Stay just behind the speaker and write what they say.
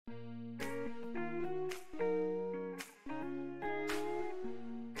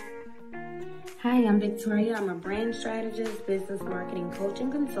Hi, I'm Victoria. I'm a brand strategist, business marketing coach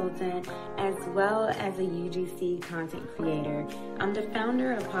and consultant, as well as a UGC content creator. I'm the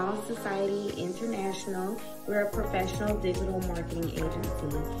founder of Polish Society International. We're a professional digital marketing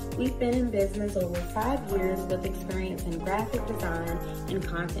agency. We've been in business over 5 years with experience in graphic design and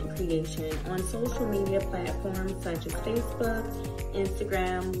content creation on social media platforms such as Facebook,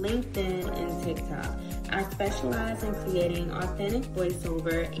 Instagram, LinkedIn, and TikTok. I specialize in creating authentic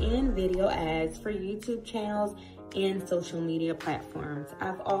voiceover and video ads for YouTube channels and social media platforms.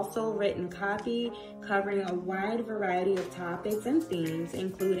 I've also written copy covering a wide variety of topics and themes,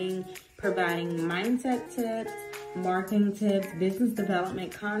 including providing mindset tips, marketing tips, business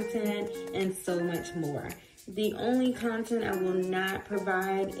development content, and so much more. The only content I will not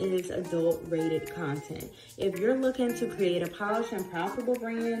provide is adult-rated content. If you're looking to create a polished and profitable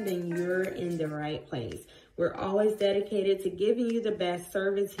brand, then you're in the right place. We're always dedicated to giving you the best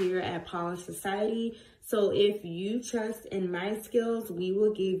service here at Polish Society. So if you trust in my skills, we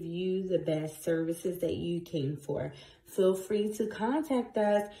will give you the best services that you came for. Feel free to contact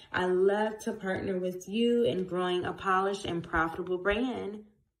us. I love to partner with you in growing a polished and profitable brand.